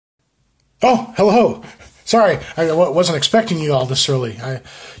Oh, hello. Sorry, I wasn't expecting you all this early.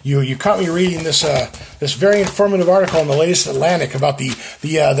 You caught me reading this very informative article in the latest Atlantic about the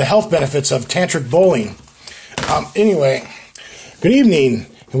health benefits of tantric bowling. Anyway, good evening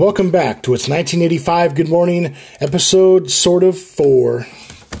and welcome back to its 1985 Good Morning episode sort of 4.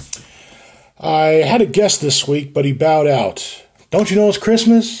 I had a guest this week, but he bowed out. Don't you know it's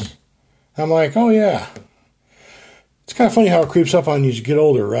Christmas? I'm like, oh yeah. It's kind of funny how it creeps up on you as you get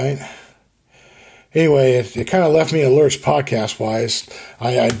older, right? Anyway, it kind of left me in a lurch podcast-wise.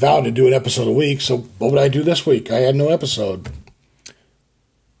 I vowed to do an episode a week, so what would I do this week? I had no episode.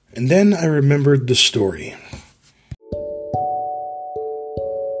 And then I remembered the story.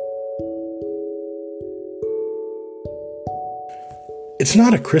 It's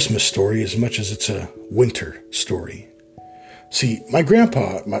not a Christmas story as much as it's a winter story. See, my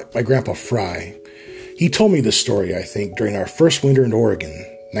grandpa Fry, he told me this story, I think, during our first winter in Oregon,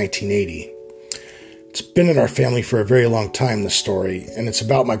 1980. It's been in our family for a very long time, this story, and it's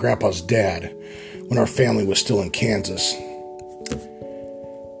about my grandpa's dad when our family was still in Kansas.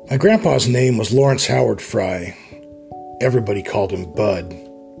 My grandpa's name was Lawrence Howard Fry. Everybody called him Bud.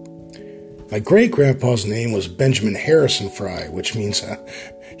 My great-grandpa's name was Benjamin Harrison Fry, which means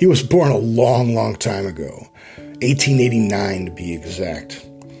he was born a long, long time ago, 1889 to be exact.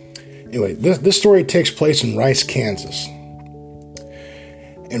 Anyway, this story takes place in Rice, Kansas.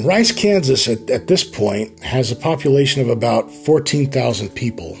 And Rice, Kansas, at this point, has a population of about 14,000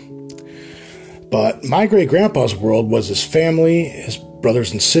 people. But my great-grandpa's world was his family, his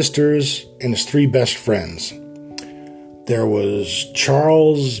brothers and sisters, and his 3 best friends. There was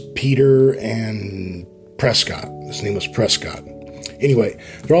Charles, Peter, and Prescott. His name was Prescott. Anyway,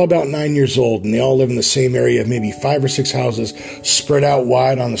 they're all about 9 years old, and they all live in the same area of maybe 5 or 6 houses spread out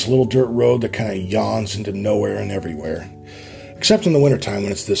wide on this little dirt road that kind of yawns into nowhere and everywhere. Except in the wintertime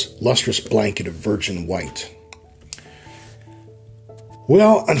when it's this lustrous blanket of virgin white.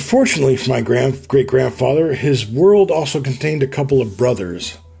 Well, unfortunately for my great-grandfather, his world also contained a couple of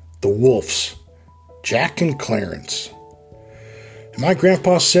brothers, the Wolfs, Jack and Clarence. And my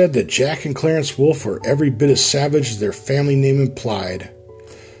grandpa said that Jack and Clarence Wolf were every bit as savage as their family name implied.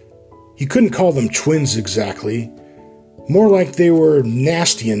 You couldn't call them twins exactly, more like they were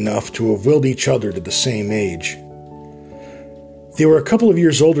nasty enough to have willed each other to the same age. They were a couple of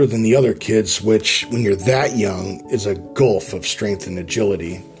years older than the other kids, which, when you're that young, is a gulf of strength and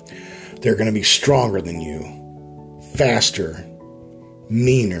agility. They're going to be stronger than you, faster,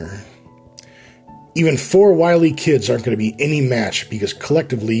 meaner. Even 4 wily kids aren't going to be any match because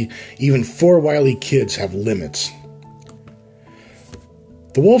collectively, even 4 wily kids have limits.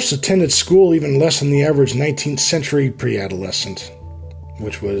 The Wolfs attended school even less than the average 19th century pre-adolescent,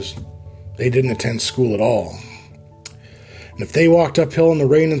 which was, they didn't attend school at all. And if they walked uphill in the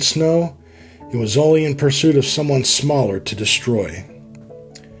rain and snow, it was only in pursuit of someone smaller to destroy.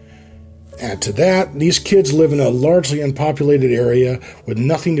 Add to that, these kids live in a largely unpopulated area with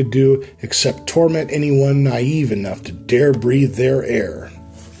nothing to do except torment anyone naive enough to dare breathe their air.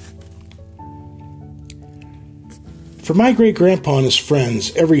 For my great-grandpa and his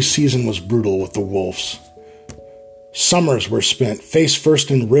friends, every season was brutal with the Wolves. Summers were spent face first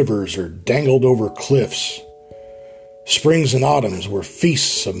in rivers or dangled over cliffs. Springs and autumns were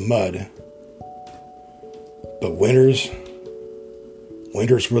feasts of mud. But winters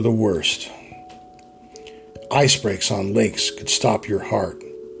were the worst. Ice breaks on lakes could stop your heart.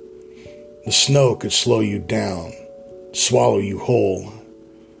 The snow could slow you down, swallow you whole,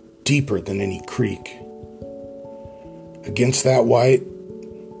 deeper than any creek. Against that white,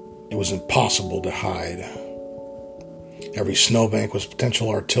 it was impossible to hide. Every snowbank was potential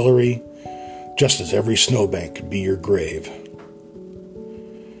artillery, just as every snowbank could be your grave.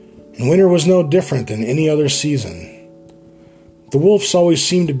 And winter was no different than any other season. The Wolves always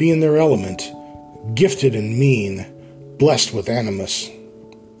seemed to be in their element, gifted and mean, blessed with animus.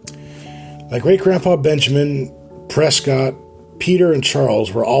 My great-grandpa Benjamin, Prescott, Peter, and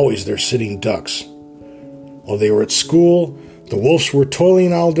Charles were always their sitting ducks. While they were at school, the Wolves were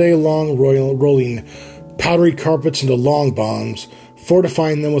toiling all day long, rolling powdery carpets into long bombs,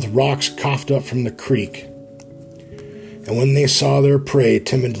 fortifying them with rocks coughed up from the creek. And when they saw their prey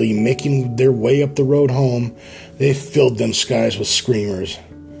timidly making their way up the road home, they filled them skies with screamers.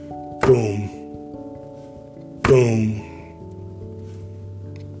 Boom. Boom.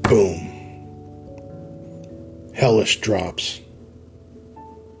 Boom. Hellish drops.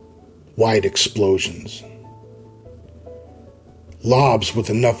 Wide explosions. Lobs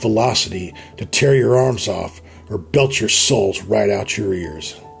with enough velocity to tear your arms off or belt your souls right out your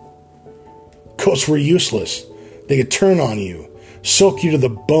ears. Coats were useless. They could turn on you, soak you to the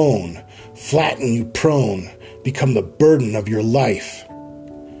bone, flatten you prone, become the burden of your life.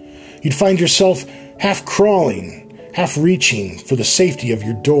 You'd find yourself half crawling, half reaching for the safety of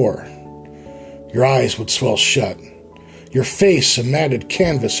your door. Your eyes would swell shut, your face a matted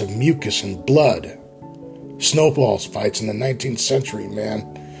canvas of mucus and blood. Snowballs fights in the 19th century, man.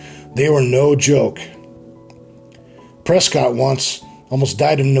 They were no joke. Prescott once almost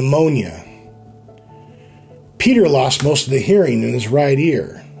died of pneumonia. Peter lost most of the hearing in his right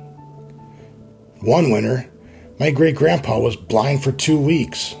ear. One winter, my great-grandpa was blind for 2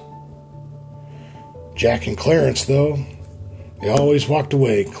 weeks. Jack and Clarence, though, they always walked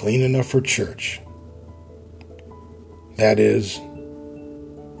away clean enough for church. That is,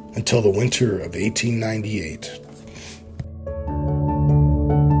 until the winter of 1898.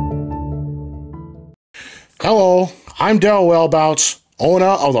 Hello, I'm Darrell Wellbouts, owner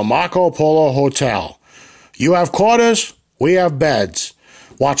of the Marco Polo Hotel. You have quarters, we have beds.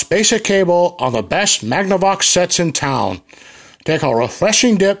 Watch basic cable on the best Magnavox sets in town. Take a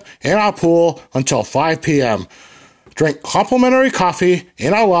refreshing dip in our pool until 5 p.m. Drink complimentary coffee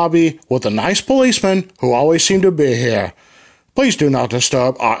in our lobby with a nice policeman who always seem to be here. Please do not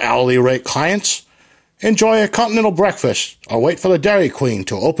disturb our hourly rate clients. Enjoy a continental breakfast or wait for the Dairy Queen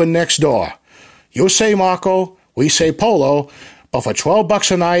to open next door. You say Marco, we say Polo, but for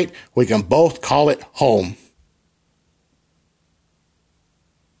 $12 a night, we can both call it home.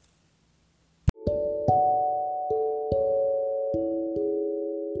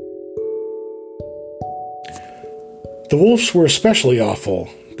 The Wolves were especially awful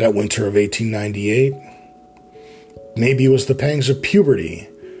that winter of 1898. Maybe it was the pangs of puberty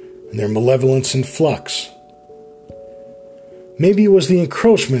and their malevolence in flux. Maybe it was the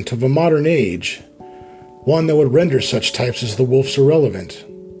encroachment of a modern age, one that would render such types as the Wolves irrelevant.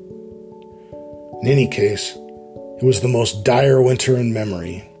 In any case, it was the most dire winter in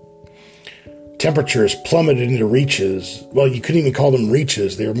memory. Temperatures plummeted into reaches. Well, you couldn't even call them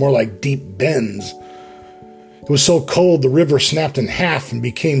reaches. They were more like deep bends. It was so cold the river snapped in half and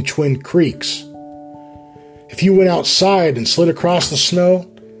became twin creeks. If you went outside and slid across the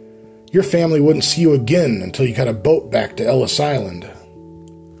snow, your family wouldn't see you again until you got a boat back to Ellis Island.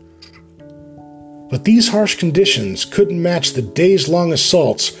 But these harsh conditions couldn't match the days-long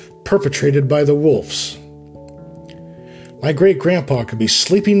assaults perpetrated by the Wolves. My great-grandpa could be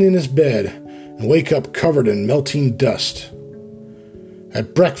sleeping in his bed and wake up covered in melting dust.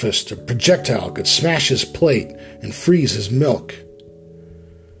 At breakfast, a projectile could smash his plate and freeze his milk.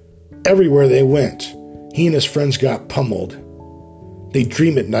 Everywhere they went, he and his friends got pummeled. They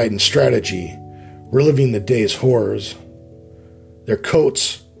dream at night in strategy, reliving the day's horrors. Their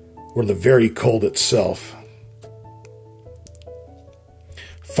coats were the very cold itself.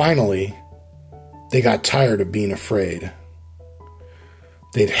 Finally, they got tired of being afraid.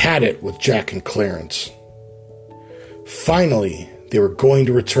 They'd had it with Jack and Clarence. Finally, they were going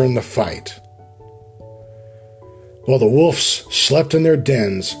to return the fight. While the Wolves slept in their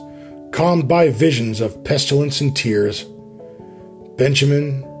dens, calmed by visions of pestilence and tears,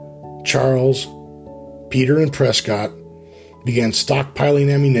 Benjamin, Charles, Peter, and Prescott began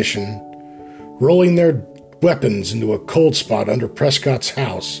stockpiling ammunition, rolling their weapons into a cold spot under Prescott's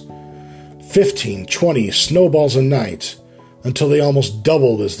house, 15, 20 snowballs a night, until they almost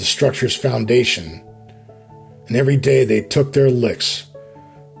doubled as the structure's foundation. And every day they took their licks,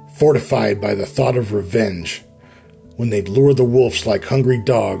 fortified by the thought of revenge, when they'd lure the Wolves like hungry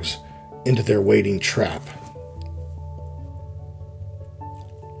dogs into their waiting trap.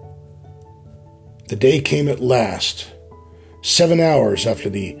 The day came at last, 7 hours after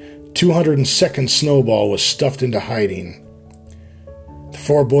the 202nd snowball was stuffed into hiding. The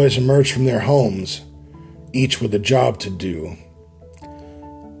four boys emerged from their homes, each with a job to do.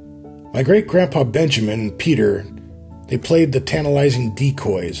 My great-grandpa Benjamin and Peter, they played the tantalizing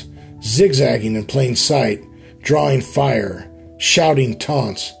decoys, zigzagging in plain sight, drawing fire, shouting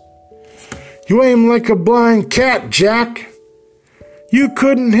taunts. "You aim like a blind cat, Jack. You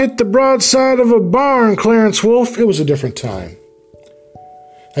couldn't hit the broadside of a barn, Clarence Wolf." It was a different time.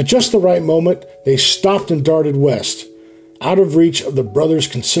 At just the right moment, they stopped and darted west, out of reach of the brothers'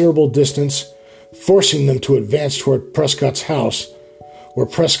 considerable distance, forcing them to advance toward Prescott's house, where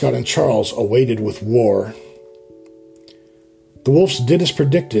Prescott and Charles awaited with war. The Wolves did as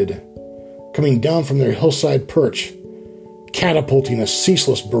predicted, coming down from their hillside perch, catapulting a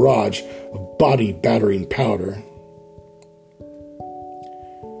ceaseless barrage of body-battering powder.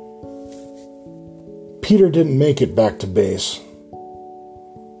 Peter didn't make it back to base.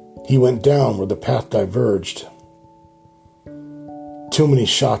 He went down where the path diverged. Too many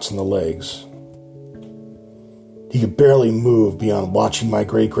shots in the legs. He could barely move beyond watching my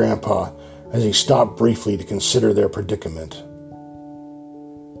great-grandpa as he stopped briefly to consider their predicament.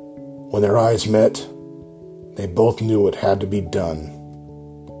 When their eyes met, they both knew it had to be done.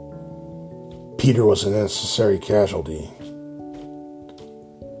 Peter was a necessary casualty.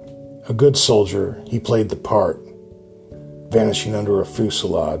 A good soldier, he played the part, vanishing under a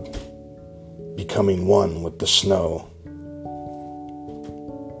fusillade, becoming one with the snow.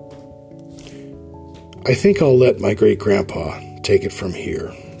 I think I'll let my great-grandpa take it from here.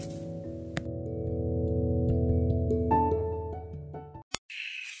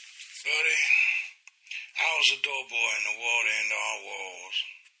 Buddy, I was a doughboy in the water and our wars.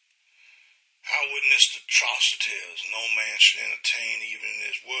 I witnessed atrocities no man should entertain even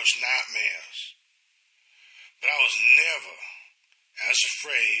in his worst nightmares. But I was never as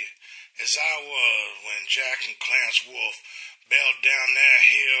afraid as I was when Jack and Clarence Wolfe bailed down that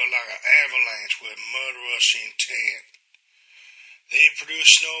hill like an avalanche with murderous intent. They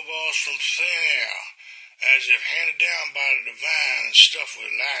produced snowballs from thin air, as if handed down by the divine and stuffed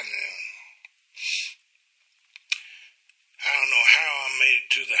with lightning. I don't know how I made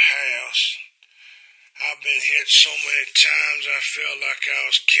it to the house. I've been hit so many times I felt like I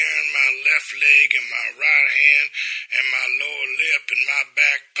was carrying my left leg in my right hand and my lower lip in my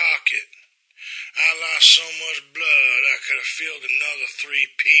back pocket. I lost so much blood I could have filled another 3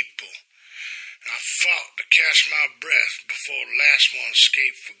 people. I fought to catch my breath before the last one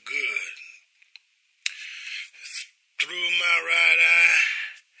escaped for good. Through my right eye,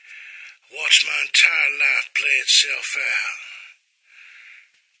 watched my entire life play itself out.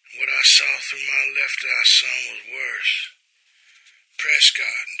 What I saw through my left eye, son, was worse.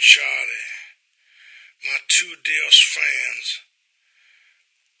 Prescott and Charlie, my 2 dearest friends,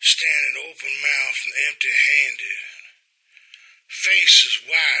 standing open-mouthed and empty-handed, faces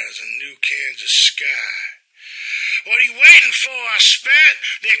white as a New Kansas sky. What are you waiting for? I spat.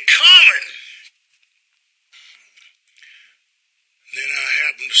 They're coming. Then I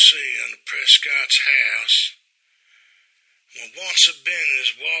happened to see under Prescott's house, what once had been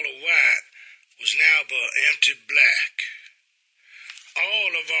his wall of white was now but empty black.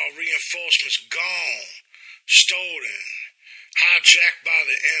 All of our reinforcements gone, stolen, hijacked by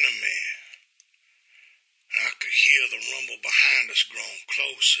the enemy. I could hear the rumble behind us growing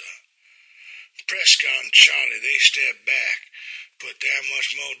closer. Prescott and Charlie, they stepped back, put that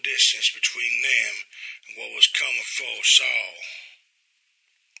much more distance between them and what was coming for us all.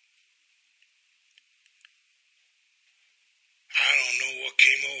 I don't know what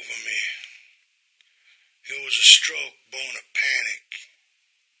came over me. It was a stroke born of panic.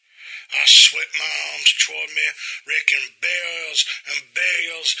 I swept my arms toward me, raking bales and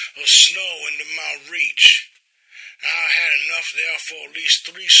bales of snow into my reach. I had enough there for at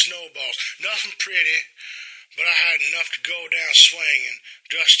least 3 snowballs. Nothing pretty, but I had enough to go down swinging,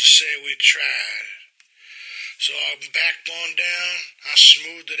 just to say we tried. So I backed one down, I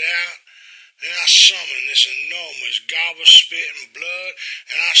smoothed it out, then I summoned this enormous gob of spit and blood,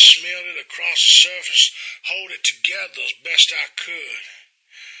 and I smeared it across the surface, hold it together as best I could.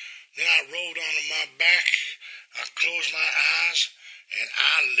 Then I rolled onto my back, I closed my eyes, and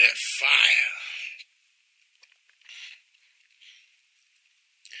I lit fire.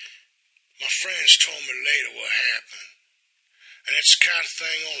 My friends told me later what happened, and it's the kind of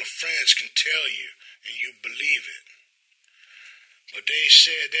thing only friends can tell you, and you believe it. But they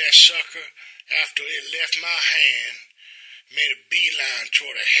said that sucker, after it left my hand, made a beeline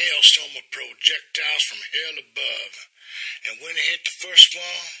toward a hailstorm of projectiles from hell above, and when it hit the first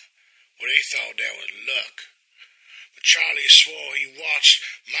one, well, they thought that was luck. But Charlie swore he watched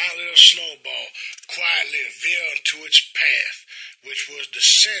my little snowball quietly veer into its path, which was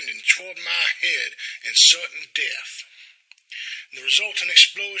descending toward my head in certain death. And the resulting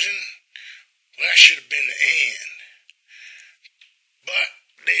explosion, well, that should have been the end. But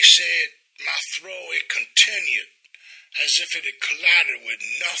they said my throw, it continued, as if it had collided with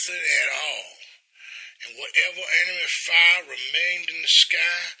nothing at all. And whatever enemy fire remained in the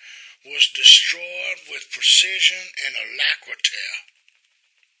sky was destroyed with precision and alacrity.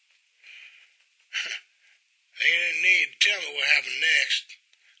 They didn't need to tell me what happened next,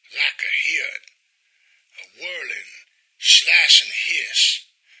 'cause I could hear it, a whirling, slashing hiss,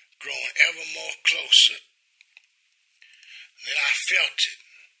 growing ever more closer. Then I felt it,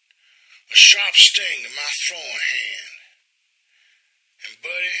 a sharp sting in my throwing hand. And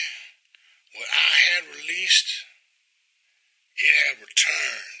buddy, what I had released, it had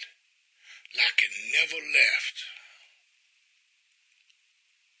returned, like it never left.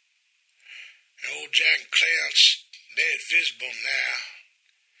 And old Jack and Clarence, they had visible now.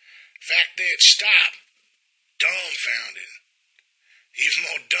 In fact, they had stopped, dumbfounded. even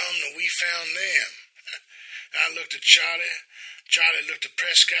more dumb than we found them. I looked at Charlie. Charlie looked at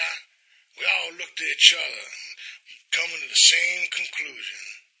Prescott. We all looked at each other, coming to the same conclusion.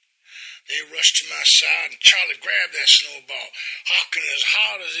 They rushed to my side, and Charlie grabbed that snowball, hawking as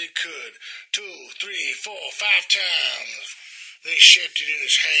hard as he could, 2, 3, 4, 5 times. Then he shaped it in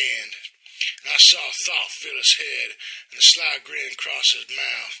his hand, and I saw a thought fill his head and a sly grin cross his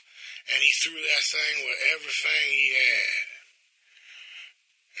mouth, and he threw that thing with everything he had.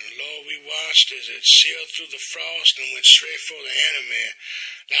 And Lord, we watched as it sailed through the frost and went straight for the enemy,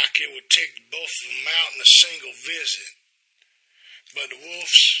 like it would take both of them out in a single visit. But the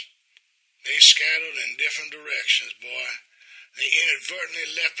wolves, they scattered in different directions, boy. They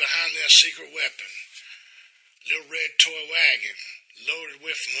inadvertently left behind their secret weapon, little red toy wagon, loaded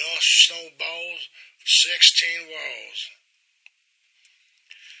with enough snowballs for 16 walls.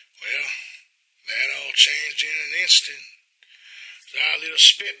 Well, that all changed in an instant. Our little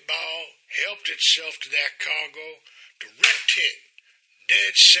spitball helped itself to that cargo direct hit,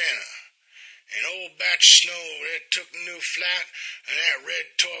 dead center. An old batch of snow that took a new flight, and that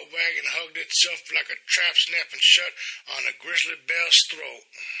red toy wagon hugged itself like a trap snapping shut on a grizzly bear's throat.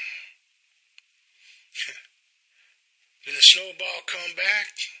 Did the snowball come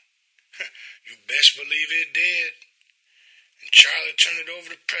back? You best believe it did. And Charlie turned it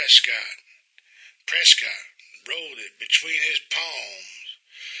over to Prescott. Prescott rolled it between his palms,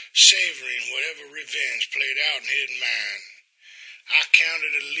 savoring whatever revenge played out in his mind. I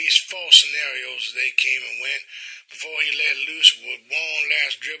counted at least 4 scenarios as they came and went before he let loose with one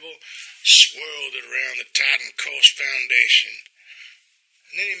last dribble, swirled it around the tightened coast foundation.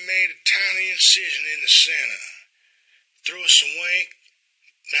 And then he made a tiny incision in the center, threw us a wink,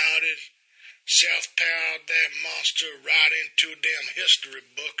 nodded, self-powered that monster right into them history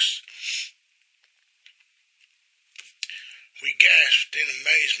books. We gasped in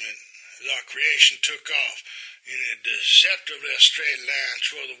amazement as our creation took off in a deceptively straight line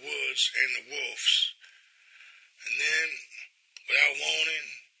toward the woods and the wolves. And then, without warning,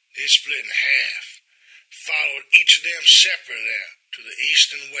 they split in half, followed each of them separately to the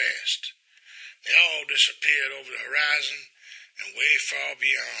east and west. They all disappeared over the horizon and way far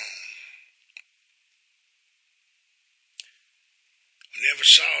beyond. We never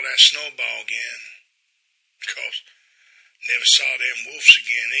saw that snowball again, because never saw them wolves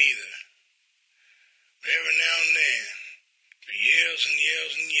again either. But every now and then, for years and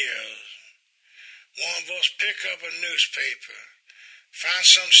years and years, one of us pick up a newspaper, find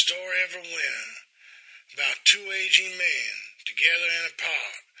some story every winter about 2 aging men together in a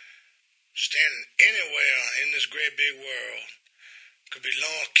park, standing anywhere in this great big world. Could be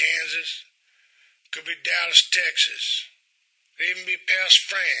Lawrence, Kansas, could be Dallas, Texas, could even be Paris,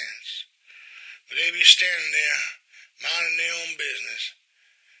 France. But they be standing there, minding their own business,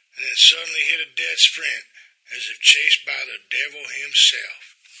 and then suddenly hit a dead sprint as if chased by the devil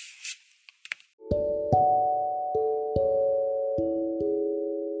himself.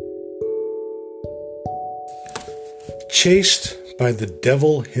 Chased by the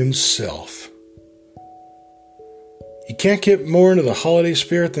devil himself. You can't get more into the holiday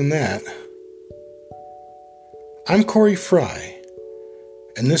spirit than that. I'm Corey Fry,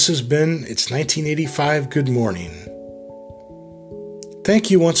 and this has been It's 1985 Good Morning.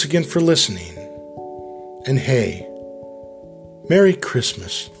 Thank you once again for listening. And hey, Merry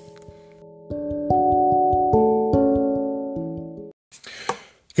Christmas.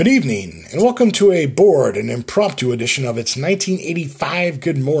 Good evening, and welcome to a bored and impromptu edition of It's 1985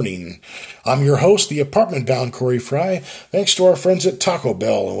 Good Morning. I'm your host, the apartment-bound Corey Fry, thanks to our friends at Taco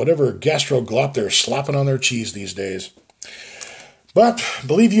Bell and whatever gastro-glop they're slapping on their cheese these days. But,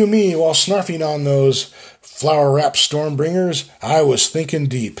 believe you me, while snarfing on those flour-wrapped Stormbringers, I was thinking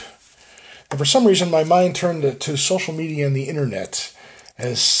deep. And for some reason, my mind turned to social media and the internet,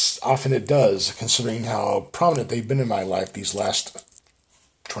 as often it does, considering how prominent they've been in my life these last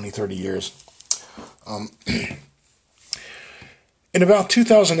 20, 30 years. In about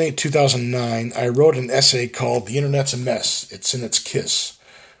 2008, 2009, I wrote an essay called The Internet's a Mess, It's in Its Kiss,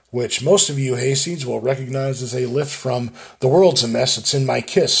 which most of you hayseeds will recognize as a lift from The World's a Mess, It's in My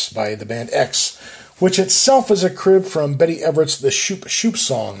Kiss by the band X, which itself is a crib from Betty Everett's The Shoop Shoop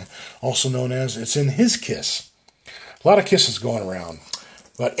song, also known as It's in His Kiss. A lot of kisses going around.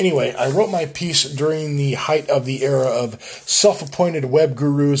 But anyway, I wrote my piece during the height of the era of self-appointed web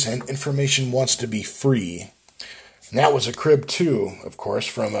gurus and information wants to be free. And that was a crib too, of course,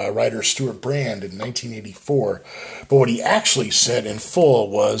 from writer Stuart Brand in 1984. But what he actually said in full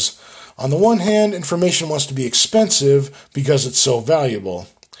was, on the one hand, information wants to be expensive because it's so valuable.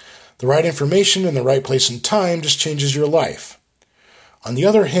 The right information in the right place and time just changes your life. On the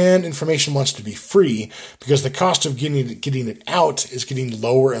other hand, information wants to be free because the cost of getting it out is getting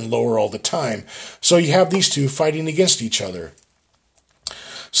lower and lower all the time. So you have these two fighting against each other.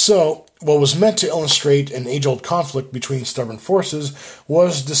 So, what was meant to illustrate an age-old conflict between stubborn forces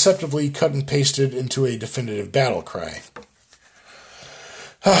was deceptively cut and pasted into a definitive battle cry.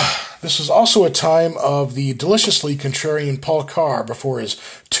 This was also a time of the deliciously contrarian Paul Carr before his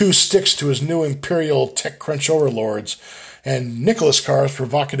 2 sticks to his new imperial TechCrunch overlords, and Nicholas Carr's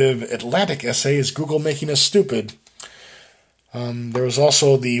provocative Atlantic essay, Is Google Making Us Stupid? There was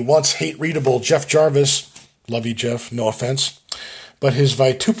also the once hate-readable Jeff Jarvis, love you Jeff, no offense, but his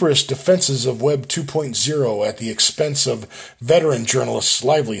vituperous defenses of Web 2.0 at the expense of veteran journalists'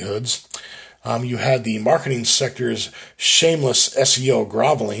 livelihoods. You had the marketing sector's shameless SEO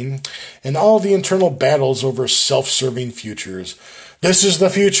groveling, and all the internal battles over self-serving futures. This is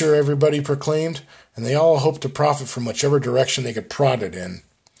the future, everybody proclaimed, and they all hoped to profit from whichever direction they could prod it in.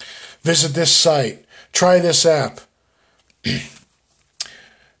 Visit this site. Try this app.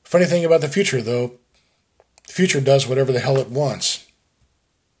 Funny thing about the future, though, the future does whatever the hell it wants.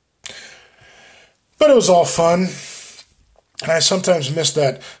 But it was all fun. And I sometimes miss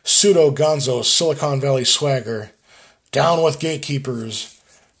that pseudo-gonzo Silicon Valley swagger. Down with gatekeepers.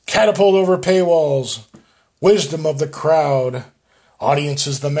 Catapult over paywalls. Wisdom of the crowd. Audience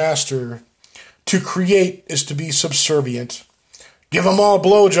is the master. To create is to be subservient. Give 'em all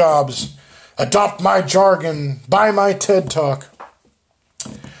blowjobs. Adopt my jargon. Buy my TED Talk.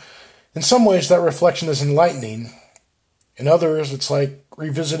 In some ways, that reflection is enlightening. In others, it's like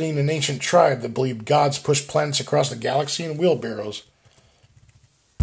revisiting an ancient tribe that believed gods pushed planets across the galaxy in wheelbarrows.